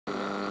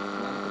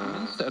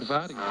De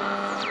ervaring.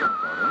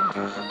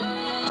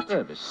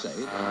 We say.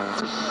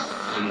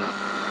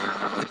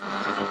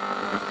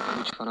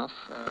 Moet je vanaf.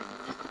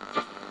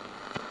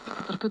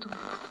 Waterputten.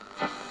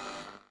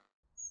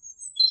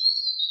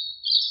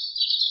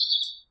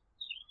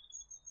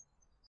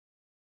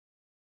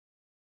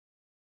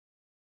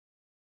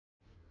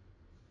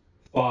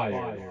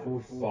 Fire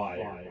for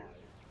fire.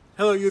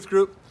 Hello, youth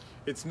group.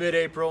 It's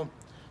mid-April.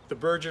 The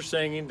birds are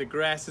singing, the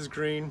grass is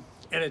green,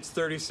 and it's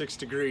 36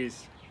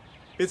 degrees.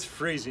 It's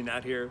freezing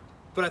out here,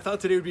 but I thought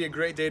today would be a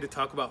great day to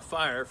talk about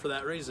fire for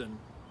that reason.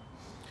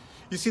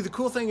 You see, the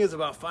cool thing is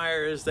about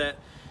fire is that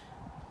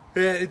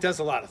it does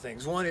a lot of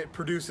things. One, it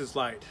produces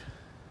light.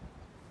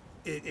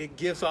 It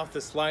gives off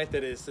this light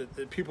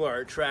that people are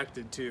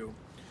attracted to.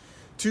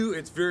 Two,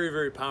 it's very,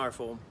 very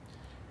powerful.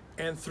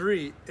 And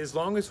three, as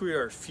long as we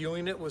are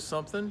fueling it with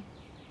something,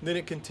 then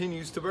it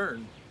continues to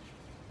burn.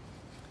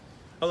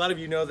 A lot of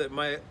you know that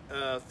my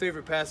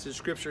favorite passage of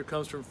scripture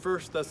comes from 1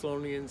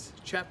 Thessalonians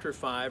chapter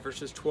 5,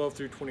 verses 12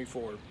 through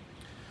 24.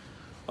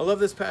 I love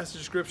this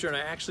passage of scripture, and I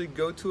actually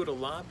go to it a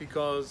lot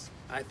because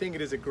I think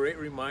it is a great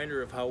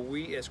reminder of how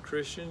we as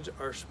Christians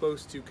are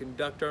supposed to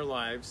conduct our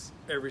lives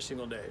every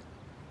single day.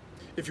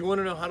 If you want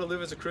to know how to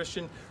live as a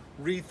Christian,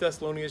 read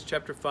Thessalonians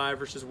chapter 5,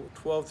 verses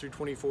 12 through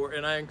 24,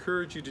 and I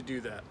encourage you to do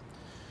that.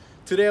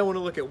 Today I want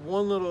to look at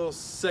one little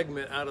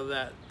segment out of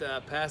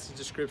that passage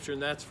of scripture,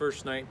 and that's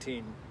verse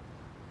 19.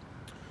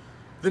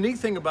 The neat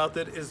thing about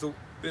that is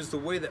the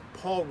way that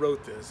Paul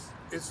wrote this.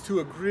 It's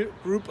to a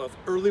group of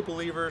early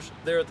believers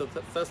there at the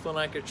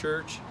Thessalonica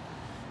church.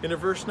 And in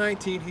verse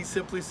 19, he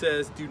simply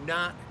says, do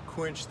not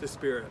quench the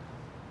spirit.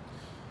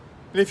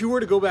 And if you were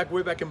to go back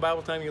way back in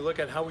Bible time, you look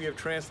at how we have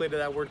translated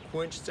that word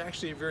quench, it's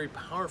actually a very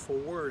powerful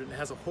word and it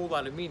has a whole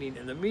lot of meaning.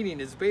 And the meaning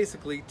is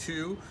basically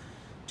to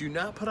do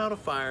not put out a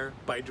fire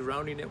by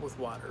drowning it with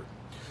water.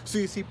 So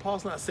you see,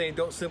 Paul's not saying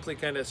don't simply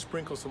kind of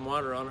sprinkle some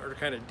water on it or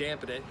kind of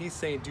dampen it. He's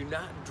saying do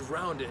not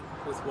drown it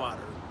with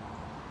water.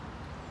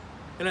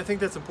 And I think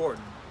that's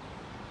important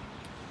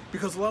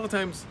because a lot of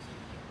times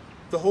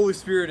the Holy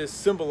Spirit is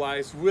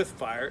symbolized with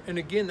fire. And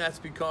again, that's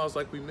because,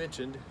 like we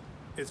mentioned,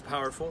 it's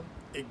powerful,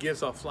 it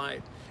gives off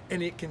light,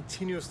 and it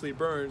continuously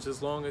burns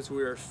as long as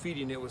we are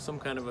feeding it with some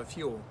kind of a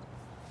fuel.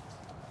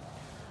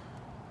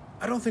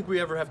 I don't think we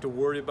ever have to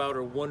worry about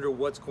or wonder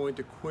what's going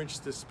to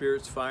quench the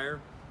Spirit's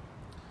fire,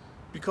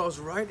 because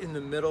right in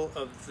the middle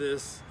of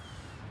this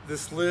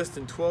list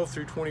in 12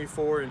 through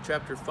 24 in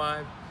chapter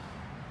 5,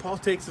 Paul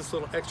takes this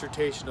little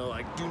exhortation of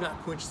like, do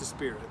not quench the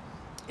Spirit.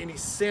 And he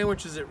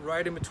sandwiches it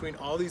right in between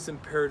all these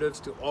imperatives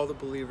to all the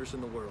believers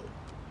in the world.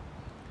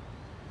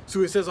 So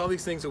he says all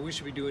these things that we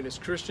should be doing as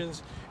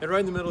Christians, and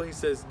right in the middle he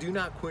says, do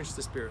not quench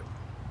the Spirit.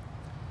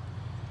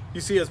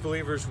 You see, as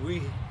believers,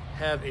 we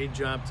have a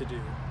job to do.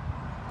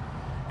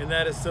 And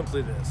that is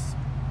simply this,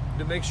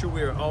 to make sure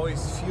we are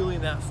always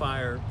fueling that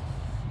fire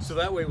so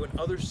that way when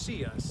others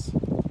see us,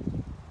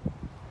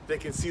 they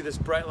can see this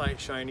bright light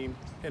shining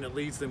and it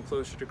leads them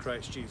closer to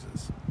Christ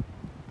Jesus.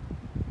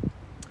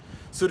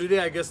 So today,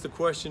 I guess the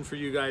question for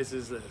you guys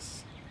is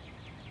this: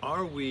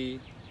 are we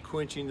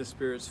quenching the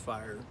Spirit's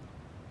fire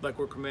like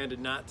we're commanded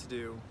not to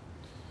do,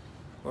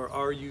 or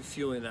are you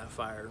fueling that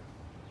fire?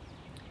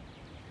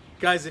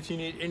 Guys, if you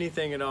need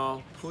anything at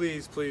all,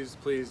 please, please,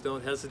 please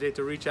don't hesitate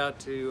to reach out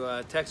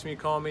to text me,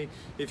 call me.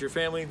 If your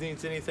family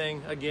needs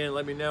anything, again,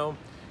 let me know.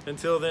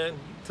 Until then,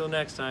 until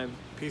next time,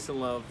 peace and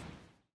love.